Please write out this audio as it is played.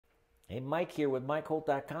Hey, Mike here with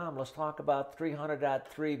MikeHolt.com. Let's talk about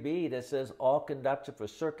 300.3b that says all conductors for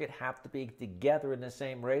circuit have to be together in the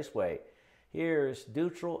same raceway. Here's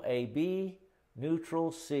neutral AB,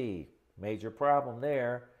 neutral C. Major problem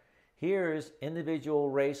there. Here's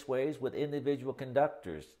individual raceways with individual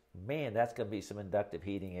conductors. Man, that's going to be some inductive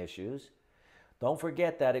heating issues. Don't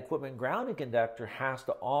forget that equipment grounding conductor has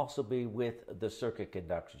to also be with the circuit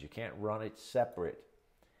conductors. You can't run it separate.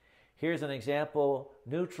 Here's an example,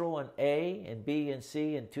 neutral in A and B and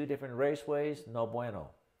C in two different raceways, no bueno.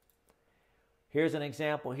 Here's an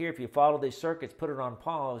example here. If you follow these circuits, put it on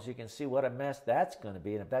pause, you can see what a mess that's going to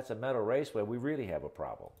be. And if that's a metal raceway, we really have a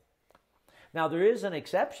problem. Now, there is an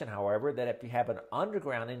exception, however, that if you have an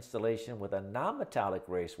underground installation with a non-metallic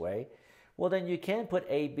raceway, well, then you can put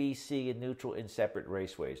A, B, C, and neutral in separate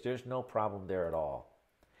raceways. There's no problem there at all.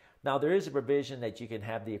 Now, there is a provision that you can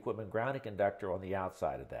have the equipment grounding conductor on the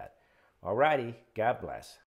outside of that. Alrighty, God bless.